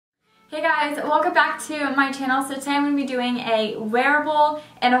Hey guys, welcome back to my channel. So today I'm going to be doing a wearable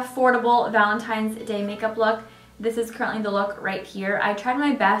and affordable Valentine's Day makeup look. This is currently the look right here. I tried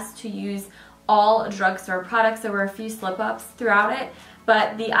my best to use all drugstore products. There were a few slip-ups throughout it,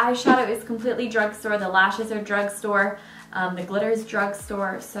 but the eyeshadow is completely drugstore, the lashes are drugstore, the glitter is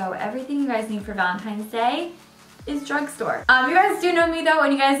drugstore, so everything you guys need for Valentine's Day is drugstore. You guys do know me though,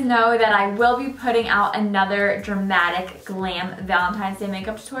 and you guys know that I will be putting out another dramatic glam Valentine's Day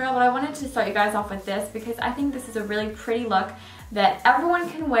makeup tutorial, but I wanted to start you guys off with this because I think this is a really pretty look that everyone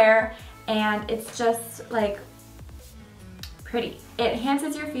can wear, and it's just like pretty. It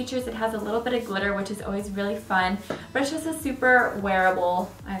enhances your features, it has a little bit of glitter, which is always really fun, but it's just a super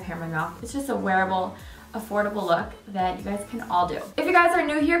wearable, I have hair in my mouth, it's just a wearable, affordable look that you guys can all do. If you guys are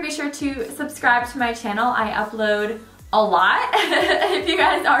new here, be sure to subscribe to my channel. I upload a lot. If you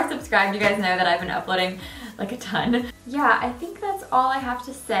guys are subscribed, you guys know that I've been uploading like a ton. Yeah, I think that's all I have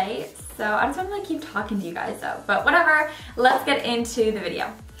to say. So I just want to like keep talking to you guys though, but whatever, let's get into the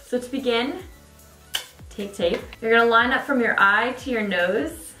video. So to begin, take tape. You're gonna line up from your eye to your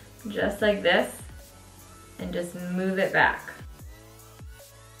nose, just like this, and just move it back.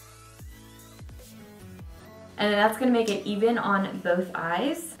 And that's gonna make it even on both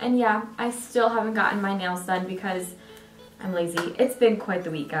eyes. And yeah, I still haven't gotten my nails done because I'm lazy. It's been quite the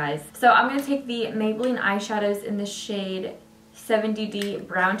week, guys. So I'm gonna take the Maybelline eyeshadows in the shade 70D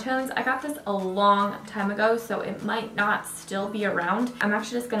Brown Tones. I got this a long time ago, so it might not still be around. I'm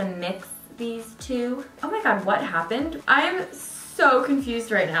actually just gonna mix these two. Oh my God, what happened? I am so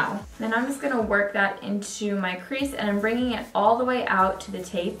confused right now. Then I'm just gonna work that into my crease, and I'm bringing it all the way out to the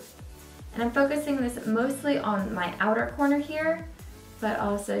tape. And I'm focusing this mostly on my outer corner here, but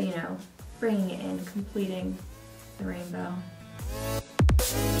also, you know, bringing it in, completing the rainbow.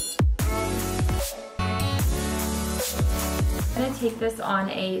 I'm gonna take this on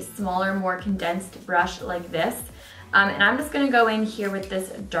a smaller, more condensed brush like this. And I'm just gonna go in here with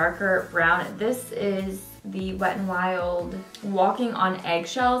this darker brown. This is the Wet n Wild Walking on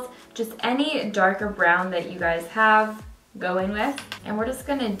Eggshells. Just any darker brown that you guys have, go in with. And we're just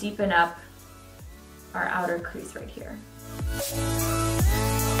gonna deepen up our outer crease right here.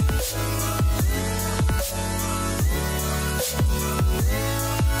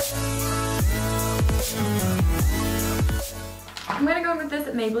 I'm gonna go in with this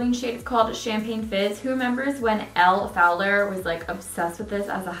Maybelline shade. It's called Champagne Fizz. Who remembers when Elle Fowler was like obsessed with this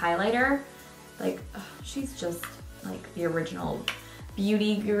as a highlighter? Like, ugh, she's just like the original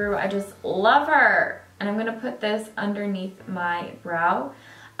beauty guru. I just love her. And I'm gonna put this underneath my brow.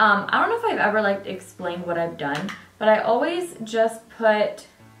 I don't know if I've ever like explained what I've done, but I always just put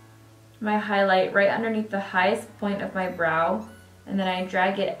my highlight right underneath the highest point of my brow, and then I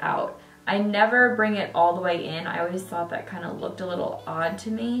drag it out. I never bring it all the way in. I always thought that kind of looked a little odd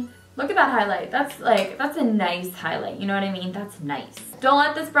to me. Look at that highlight. That's a nice highlight. You know what I mean? That's nice. Don't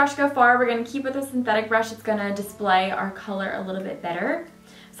let this brush go far. We're gonna keep with a synthetic brush. It's gonna display our color a little bit better.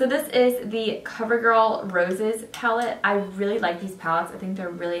 So this is the CoverGirl Roses palette. I really like these palettes. I think they're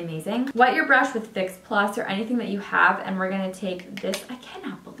really amazing. Wet your brush with Fix Plus or anything that you have, and we're gonna take this. I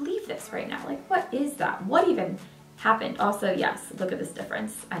cannot believe this right now. Like, what is that? What even happened? Also, yes, look at this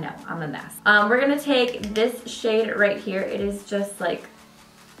difference. I know, I'm a mess. We're gonna take this shade right here. It is just like,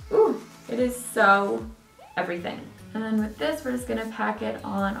 ooh, it is so everything. And then with this, we're just gonna pack it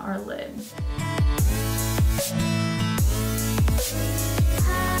on our lid.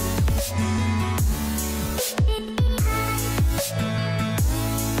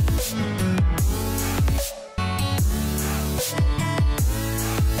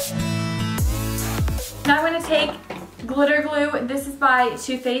 Now I'm going to take glitter glue. This is by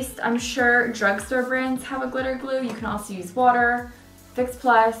Too Faced. I'm sure drugstore brands have a glitter glue. You can also use water, Fix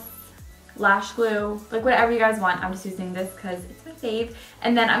Plus, lash glue, like whatever you guys want. I'm just using this because it's my fave.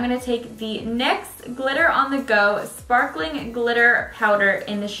 And then I'm going to take the NYX Glitter on the Go Sparkling Glitter Powder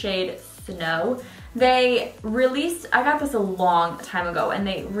in the shade Snow. They released, I got this a long time ago, and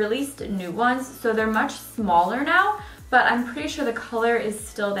they released new ones, so they're much smaller now, but I'm pretty sure the color is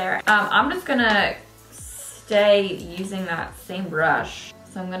still there. I'm just gonna stay using that same brush.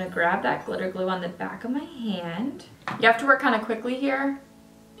 So I'm gonna grab that glitter glue on the back of my hand. You have to work kind of quickly here.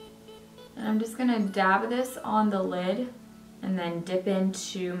 And I'm just gonna dab this on the lid and then dip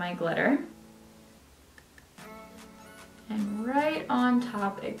into my glitter. And right on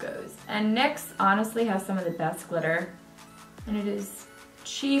top it goes. And NYX honestly has some of the best glitter, and it is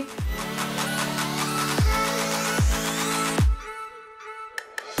cheap.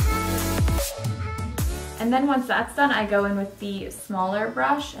 And then once that's done, I go in with the smaller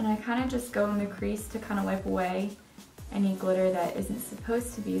brush, and I kind of just go in the crease to kind of wipe away any glitter that isn't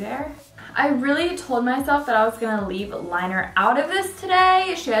supposed to be there. I really told myself that I was gonna leave liner out of this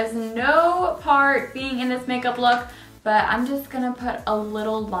today. She has no part being in this makeup look, but I'm just gonna put a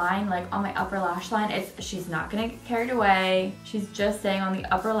little line like on my upper lash line. She's not gonna get carried away. She's just staying on the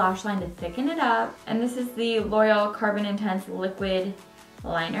upper lash line to thicken it up. And this is the L'Oreal Carbon Intense Liquid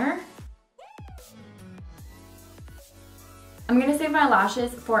Liner. I'm gonna save my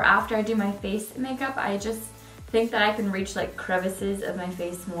lashes for after I do my face makeup. I just think that I can reach like crevices of my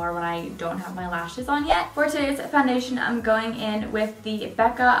face more when I don't have my lashes on yet. For today's foundation, I'm going in with the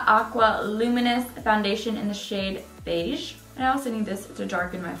Becca Aqua Luminous Foundation in the shade Beige. And I also need this to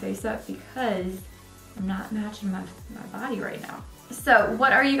darken my face up because I'm not matching my body right now. So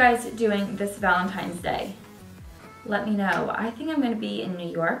what are you guys doing this Valentine's Day? Let me know. I think I'm gonna be in New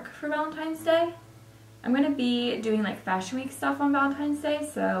York for Valentine's Day. I'm gonna be doing like Fashion Week stuff on Valentine's Day,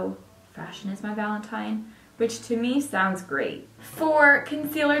 so fashion is my Valentine, which to me sounds great. For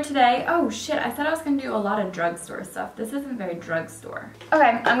concealer today, oh shit, I said I was gonna do a lot of drugstore stuff. This isn't very drugstore. Okay,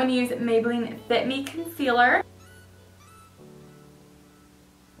 I'm gonna use Maybelline Fit Me Concealer.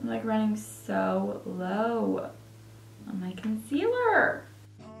 I'm like running so low on my concealer.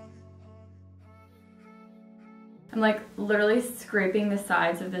 I'm like literally scraping the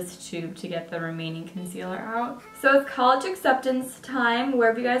sides of this tube to get the remaining concealer out. So it's college acceptance time. Where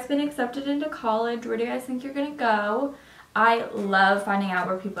have you guys been accepted into college? Where do you guys think you're gonna go? I love finding out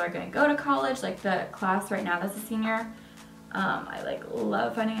where people are gonna go to college, like the class right now that's a senior. I like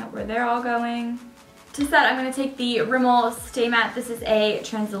love finding out where they're all going. To set, I'm gonna take the Rimmel Stay Matte. This is a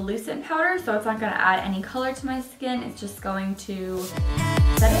translucent powder, so it's not gonna add any color to my skin. It's just going to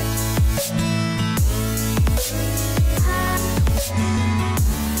set it.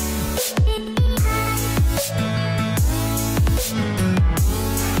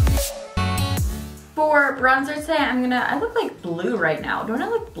 For bronzer today, I look like blue right now. Don't I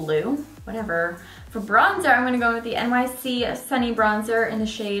look blue? Whatever. For bronzer, I'm gonna go with the NYC Sunny Bronzer in the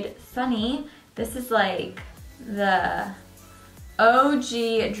shade Sunny. This is like the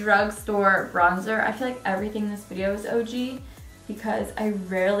OG drugstore bronzer. I feel like everything in this video is OG because I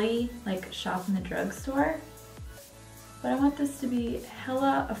rarely like shop in the drugstore. But I want this to be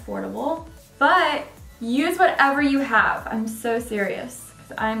hella affordable. But use whatever you have. I'm so serious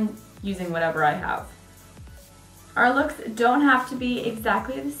because I'm using whatever I have. Our looks don't have to be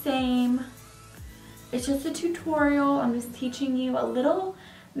exactly the same. It's just a tutorial. I'm just teaching you a little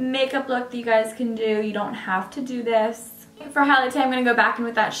makeup look that you guys can do. You don't have to do this. For highlight today, I'm gonna go back in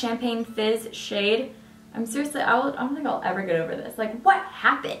with that Champagne Fizz shade. I'm seriously, I don't think I'll ever get over this. Like, what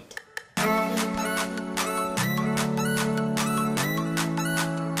happened?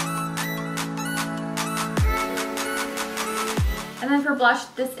 And then for blush,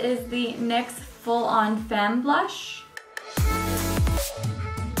 this is the NYX Full On Femme Blush.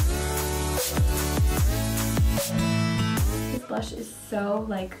 This blush is so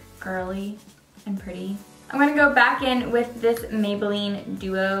like girly and pretty. I'm gonna go back in with this Maybelline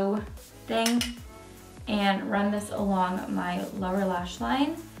Duo thing and run this along my lower lash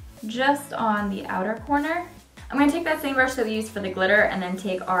line, just on the outer corner. I'm gonna take that same brush that we used for the glitter and then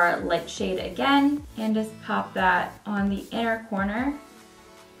take our light shade again and just pop that on the inner corner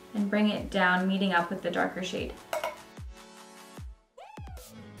and bring it down, meeting up with the darker shade.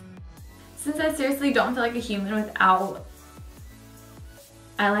 Since I seriously don't feel like a human without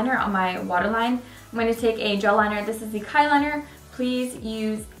eyeliner on my waterline, I'm gonna take a gel liner. This is the Kai liner. Please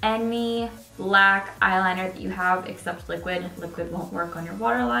use any black eyeliner that you have except liquid. Liquid won't work on your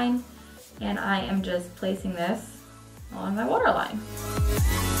waterline. And I am just placing this on my waterline.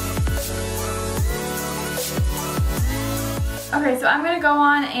 Okay, so I'm gonna go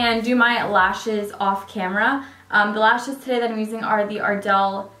on and do my lashes off camera. The lashes today that I'm using are the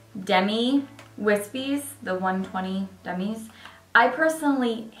Ardell Demi Wispies, the 120 Demis. I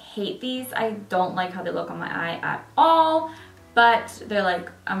personally hate these. I don't like how they look on my eye at all, but they're like,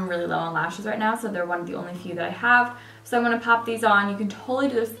 I'm really low on lashes right now, so they're one of the only few that I have. So I'm gonna pop these on. You can totally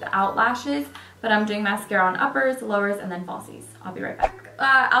do this without lashes, but I'm doing mascara on uppers, lowers, and then falsies. I'll be right back.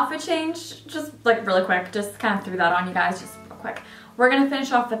 Outfit change, just like really quick, just kind of threw that on you guys, just real quick. We're gonna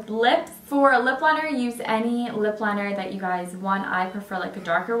finish off with lips. For a lip liner, use any lip liner that you guys want. I prefer like a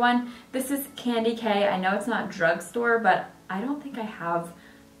darker one. This is Candy K. I know it's not drugstore, but I don't think I have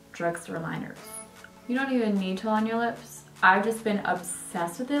drugstore liners. You don't even need to line your lips. I've just been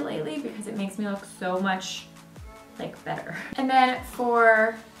obsessed with it lately because it makes me look so much like better. And then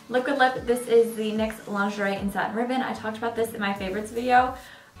for liquid lip, this is the NYX Lingerie in Satin Ribbon. I talked about this in my favorites video.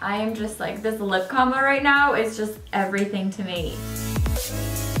 I am just like, this lip combo right now is just everything to me.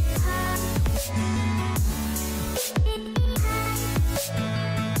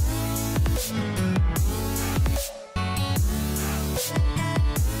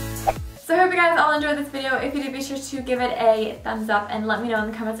 hope you guys all enjoyed this video. If you did, be sure to give it a thumbs up and let me know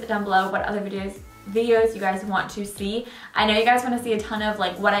in the comments down below what other videos you guys want to see. I know you guys want to see a ton of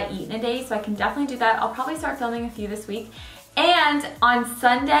like what I eat in a day, so I can definitely do that. I'll probably start filming a few this week. And on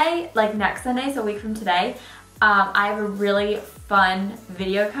Sunday, like next Sunday, so a week from today, I have a really fun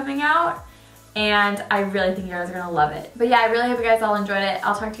video coming out, and I really think you guys are gonna love it. But yeah, I really hope you guys all enjoyed it.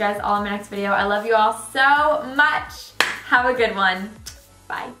 I'll talk to you guys all in my next video. I love you all so much. Have a good one.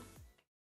 Bye.